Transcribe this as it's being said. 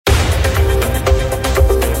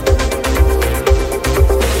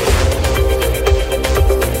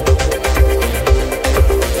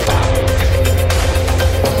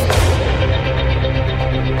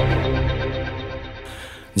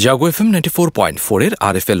জাগো FM 94.4 এর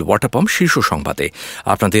RFL water pump শীর্ষ সংবাদে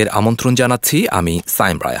আপনাদের আমন্ত্রণ জানাচ্ছি আমি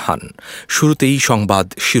সাইম রায়হান। শুরুতেই সংবাদ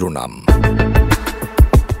শিরোনাম।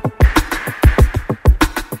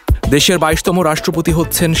 দেশের 22তম রাষ্ট্রপতি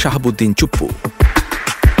হচ্ছেন শাহাবুদ্দিন চুপ্পু।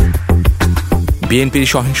 বিএনপির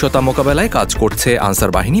সহিংসতা মোকাবেলায় কাজ করছে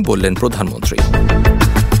আনসার বাহিনী, বললেন প্রধানমন্ত্রী।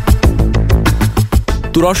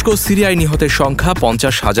 তুরস্ক সিরিয়ায় নিহতের সংখ্যা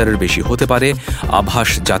 50,000-এর বেশি হতে পারে, আভাস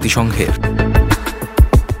জাতিসংঘের।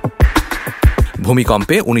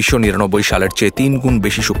 ভূমিকম্পে 1999 সালের চেয়ে 3 গুণ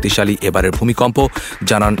বেশি শক্তিশালী এবারের ভূমিকম্প,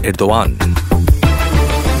 জানান এরদোয়ান।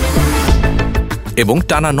 এবং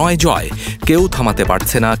টানা 9 জয়, কেউ থামাতে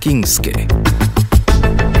পারছে না কিংসকে।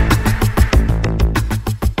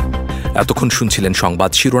 এতক্ষণ শুনছিলেন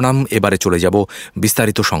সংবাদ শিরোনাম, এবারে চলে যাব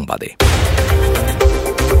বিস্তারিত সংবাদে।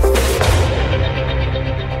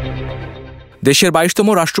 দেশের 22তম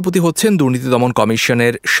রাষ্ট্রপতি হচ্ছেন দুর্নীতি দমন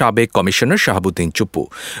কমিশনের সাবেক কমিশনার শাহাবুদ্দিন চুপ্পু।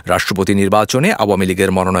 রাষ্ট্রপতি নির্বাচনে আওয়ামী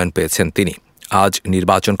লীগের মনোনয়ন পেয়েছেন তিনি। আজ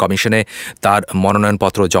নির্বাচন কমিশনে তার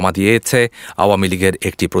মনোনয়নপত্র জমা দিয়েছে আওয়ামী লীগের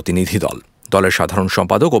একটি প্রতিনিধি দল। দলের সাধারণ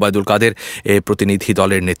সম্পাদক ওবায়দুল কাদের এই প্রতিনিধি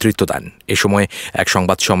দলের নেতৃত্ব দেন। এ সময় এক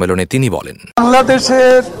সংবাদ সম্মেলনে তিনি বলেন,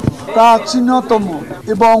 বাংলাদেশের প্রাচীনতম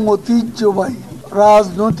এবং ঐতিহ্যবাহী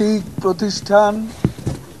রাজনৈতিক প্রতিষ্ঠান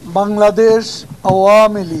বাংলাদেশ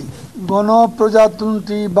আওয়ামী লীগ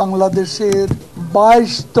গণপ্রজাতন্ত্রী বাংলাদেশের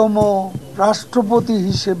 22তম রাষ্ট্রপতি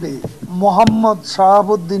হিসেবে মোহাম্মদ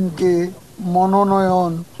শাহাবুদ্দিনকে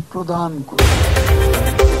মনোনয়ন প্রদান করে।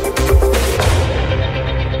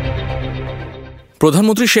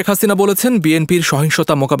 প্রধানমন্ত্রী শেখ হাসিনা বলেছেন, বিএনপির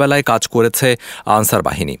সহিংসতা মোকাবেলায় কাজ করেছে আনসার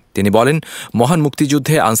বাহিনী। তিনি বলেন, মহান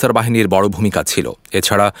মুক্তিযুদ্ধে আনসার বাহিনীর বড় ভূমিকা ছিল।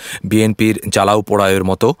 এছাড়া বিএনপির জ্বালাও পোড়াইয়ের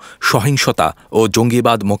মতো সহিংসতা ও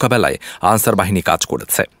জঙ্গিবাদ মোকাবেলায় আনসার বাহিনী কাজ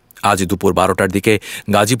করেছে। আজ দুপুর 12টার দিকে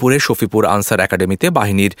গাজীপুরে শফিপুর আনসার একাডেমিতে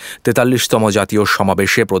বাহিনীর 43তম জাতীয়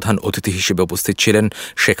সমাবেশে প্রধান অতিথি হিসেবে উপস্থিত ছিলেন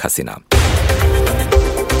শেখ হাসিনা।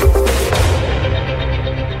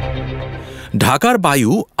 ঢাকার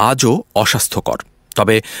বায়ু আজও অস্বাস্থ্যকর,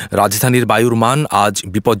 তবে রাজধানীর বায়ুর মান আজ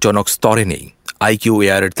বিপজ্জনক স্তরে নেই। আইকিউ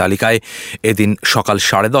এয়ারের তালিকায় এদিন সকাল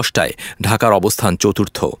 10:30টায় ঢাকার অবস্থান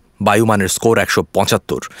চতুর্থ, বায়ুমানের স্কোর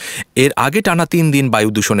 175। এর আগে টানা 3 দিন বায়ু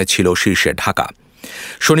দূষণে ছিল শীর্ষে ঢাকা।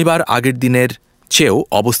 শনিবার আগের দিনের চেয়েও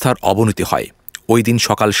অবস্থার অবনতি হয়। ওই দিন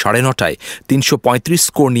সকাল 9:30টায় 335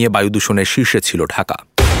 স্কোর নিয়ে বায়ু দূষণের শীর্ষে ছিল ঢাকা।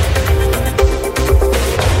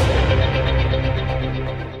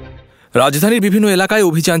 রাজধানীর বিভিন্ন এলাকায়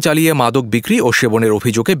অভিযান চালিয়ে মাদক বিক্রি ও সেবনের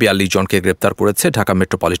অভিযোগে 42 জনকে গ্রেপ্তার করেছে ঢাকা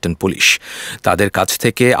মেট্রোপলিটন পুলিশ। তাদের কাছ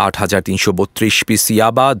থেকে 8,332 পিস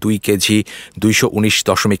ইয়াবা, 2 কেজি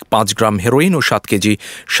 219.5 গ্রাম হেরোইন ও 7 কেজি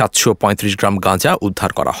 735 গ্রাম গাঁজা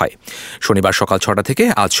উদ্ধার করা হয়। শনিবার সকাল 6টা থেকে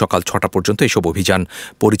আজ সকাল 6টা পর্যন্ত এসব অভিযান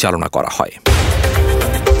পরিচালনা করা হয়।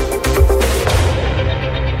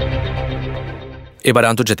 এবার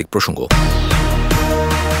আন্তর্জাতিক প্রসঙ্গ।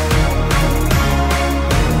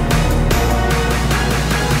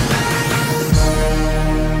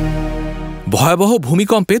 ভয়াবহ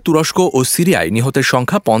ভূমিকম্পে তুরস্ক ও সিরিয়ায় নিহতের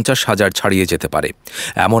সংখ্যা 50,000 ছাড়িয়ে যেতে পারে,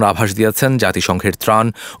 এমন আভাস দিয়েছেন জাতিসংঘের ত্রাণ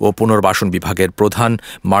ও পুনর্বাসন বিভাগের প্রধান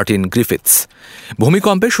মার্টিন গ্রিফিথস।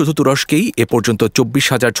 ভূমিকম্পে শুধু তুরস্কেই এ পর্যন্ত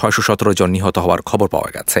 24,617 জন নিহত হওয়ার খবর পাওয়া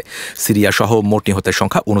গেছে। সিরিয়া সহ মোট নিহতের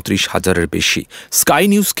সংখ্যা 29,000-এর বেশি। স্কাই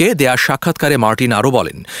নিউজকে দেয়া সাক্ষাৎকারে মার্টিন আরও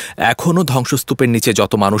বলেন, এখনও ধ্বংসস্তূপের নিচে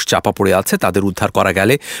যত মানুষ চাপা পড়ে আছে তাদের উদ্ধার করা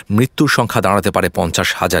গেলে মৃত্যুর সংখ্যা দাঁড়াতে পারে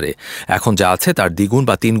 50,000-এ। এখন যা আছে তার দ্বিগুণ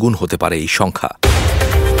বা 3 গুণ হতে পারে এই সংখ্যা।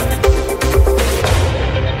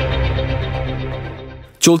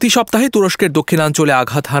 চলতি সপ্তাহে তুরস্কের দক্ষিণাঞ্চলে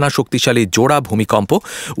আঘাত হানা শক্তিশালী জোড়া ভূমিকম্প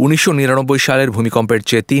 1999 সালের ভূমিকম্পের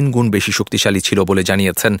চেয়ে 3 গুণ বেশি শক্তিশালী ছিল বলে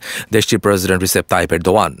জানিয়েছেন দেশটির প্রেসিডেন্ট রিসেপ তাইপ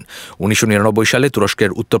এরদোয়ান। 1999 সালে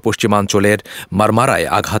তুরস্কের উত্তর পশ্চিমাঞ্চলের মারমারায়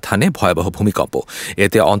আঘাত হানে ভয়াবহ ভূমিকম্প।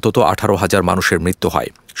 এতে অন্তত 18,000 মানুষের মৃত্যু হয়।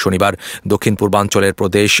 শনিবার দক্ষিণ পূর্বাঞ্চলের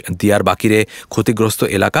প্রদেশ দিয়ারবাকিরে ক্ষতিগ্রস্ত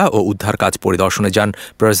এলাকা ও উদ্ধার কাজ পরিদর্শনে যান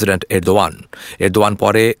প্রেসিডেন্ট এরদোয়ান। এরদোয়ান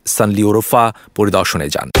পরে সানলিওরোফা পরিদর্শনে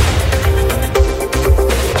যান।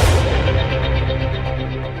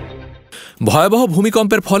 ভয়াবহ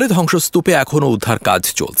ভূমিকম্পের ফলে ধ্বংসস্তূপে এখনও উদ্ধার কাজ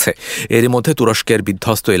চলছে। এর মধ্যে তুরস্কের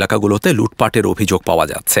বিধ্বস্ত এলাকাগুলোতে লুটপাটের অভিযোগ পাওয়া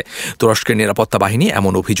যাচ্ছে। তুরস্কের নিরাপত্তা বাহিনী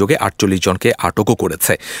এমন অভিযোগে 48 জনকে আটকও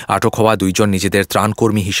করেছে। আটক হওয়া 2 জন নিজেদের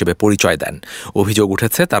ত্রাণকর্মী হিসেবে পরিচয় দেন। অভিযোগ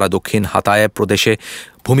উঠেছে তারা দক্ষিণ হাতায় প্রদেশে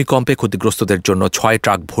ভূমিকম্পে ক্ষতিগ্রস্তদের জন্য 6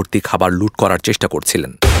 ট্রাক ভর্তি খাবার লুট করার চেষ্টা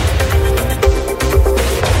করছিলেন।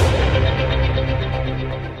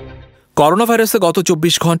 করোনা ভাইরাসে গত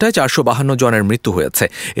 ২৪ ঘণ্টায় ৪৫২ জনের মৃত্যু হয়েছে।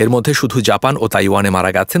 এর মধ্যে শুধু জাপান ও তাইওয়ানে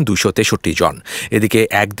মারা গেছেন ২৬৩ জন। এদিকে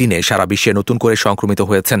একদিনে সারা বিশ্বে নতুন করে সংক্রমিত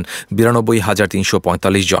হয়েছেন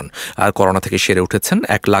 ৯২,৩৪৫ জন, আর করোনা থেকে সেরে উঠেছেন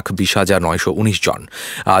 ১,২০,৯১৯ জন।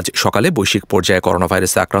 আজ সকালে বৈশ্বিক পর্যায়ে করোনা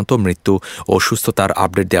ভাইরাসে আক্রান্ত, মৃত্যু ও সুস্থতার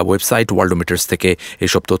আপডেট দেওয়া ওয়েবসাইট ওয়ার্ল্ডোমিটার্স থেকে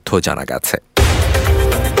এসব তথ্য জানা গেছে।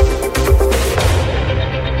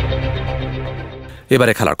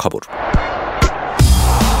 এবারে খেলার খবর।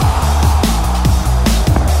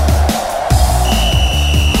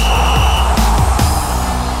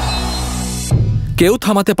 কেউ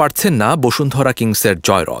থামাতে পারছেন না বসুন্ধরা কিংসের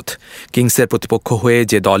জয়রথ। কিংসের প্রতিপক্ষ হয়ে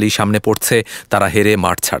যে দলই সামনে পড়ছে তারা হেরে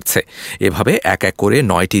মাঠ ছাড়ছে। এভাবে এক এক করে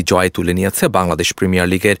 ৯টি জয় তুলে নিয়েছে বাংলাদেশ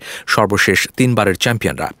প্রিমিয়ার লিগের সর্বশেষ ৩বারের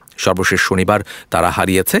চ্যাম্পিয়নরা। সর্বশেষ শনিবার তারা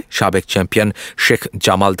হারিয়েছে সাবেক চ্যাম্পিয়ন শেখ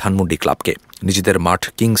জামাল ধানমন্ডি ক্লাবকে। নিজেদের মাঠ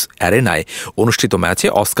কিংস অ্যারেনায় অনুষ্ঠিত ম্যাচে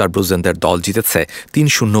অস্কার ব্রুজেনদের দল জিতেছে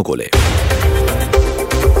 ৩-০ গোলে।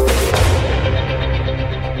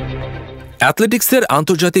 অ্যাথলেটিক্সের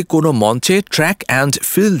আন্তর্জাতিক কোনো মঞ্চে ট্র্যাক অ্যান্ড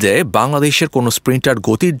ফিল্ডে বাংলাদেশের কোনো স্প্রিন্টার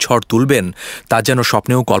গতির ঝড় তুলবেন তা যেন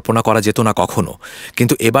স্বপ্নেও কল্পনা করা যেত না কখনো।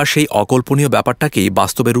 কিন্তু এবার সেই অকল্পনীয় ব্যাপারটাকেই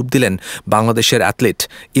বাস্তবে রূপ দিলেন বাংলাদেশের অ্যাথলিট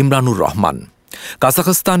ইমরানুর রহমান।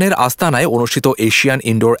 কাজাখস্তানের আস্তানায় অনুষ্ঠিত এশিয়ান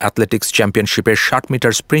ইনডোর অ্যাথলেটিক্স চ্যাম্পিয়নশিপের ৬০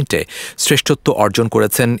 মিটার স্প্রিন্টে শ্রেষ্ঠত্ব অর্জন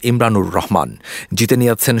করেছেন ইমরানুর রহমান। জিতে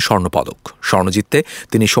নিয়েছেন স্বর্ণপদক। স্বর্ণ জিততে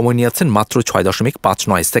তিনি সময় নিয়েছেন মাত্র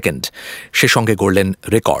 ৬.৫৯ সেকেন্ড। সে সঙ্গে গড়লেন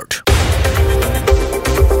রেকর্ড।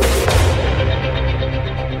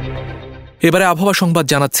 এবারে আবহাওয়া সংবাদ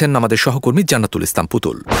জানাচ্ছেন আমাদের সহকর্মী জান্নাতুল ইসলাম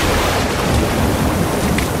পুতুল।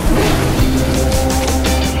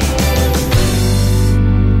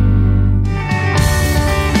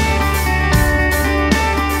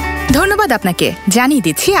 ধন্যবাদ আপনাকে। জানিয়ে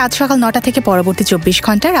দিচ্ছি আজ সকাল ৯টা থেকে পরবর্তী ২৪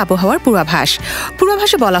 ঘণ্টার আবহাওয়ার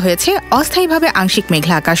পূর্বাভাসে বলা হয়েছে অস্থায়ীভাবে আংশিক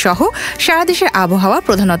মেঘলা আকাশ সহ সারা দেশের আবহাওয়া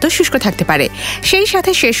প্রধানত শুষ্ক থাকতে পারে। সেই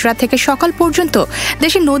সাথে শেষ রাত থেকে সকাল পর্যন্ত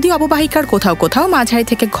দেশের নদী অববাহিকার কোথাও কোথাও মাঝারি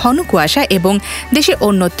থেকে ঘন কুয়াশা এবং দেশের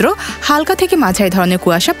অন্যত্র হালকা থেকে মাঝারি ধরনের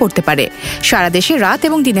কুয়াশা পড়তে পারে। সারা দেশে রাত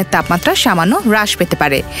এবং দিনের তাপমাত্রা সামান্য হ্রাস পেতে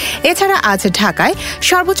পারে। এছাড়া আজ ঢাকায়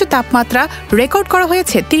সর্বোচ্চ তাপমাত্রা রেকর্ড করা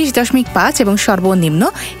হয়েছে ৩০.৫ এবং সর্বনিম্ন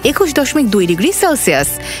 ২১.২ ডিগ্রি সেলসিয়াস।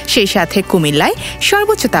 সেই সাথে কুমিল্লায়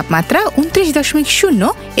সর্বোচ্চ তাপমাত্রা ২৯.০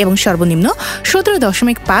 এবং সর্বনিম্ন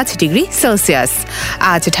 ১৭.৫ ডিগ্রি সেলসিয়াস।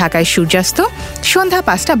 আজ ঢাকায় সূর্যাস্ত সন্ধ্যা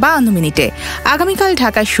 ৫টা ৫২ মিনিটে। আগামীকাল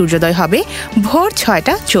ঢাকায় সূর্যোদয় হবে ভোর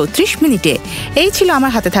 ৬টা ৩৪ মিনিটে। এই ছিল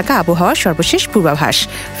আমার হাতে থাকা আবহাওয়ার সর্বশেষ পূর্বাভাস।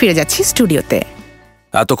 ফিরে যাচ্ছি স্টুডিওতে।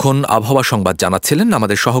 এতক্ষণ আবহাওয়া সংবাদ জানাচ্ছিলেন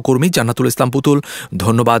আমাদের সহকর্মী জান্নাতুল ইসলাম পুতুল।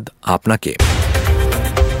 ধন্যবাদ আপনাকে।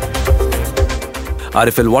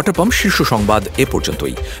 আরএফএল ওয়াটার পাম্প শীর্ষ সংবাদ এ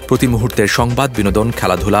পর্যন্তই। প্রতি মুহূর্তের সংবাদ, বিনোদন,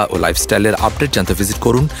 খেলাধুলা ও লাইফস্টাইলের আপডেট জানতে ভিজিট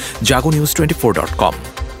করুন jagonews24.com।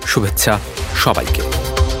 শুভেচ্ছা সবাইকে।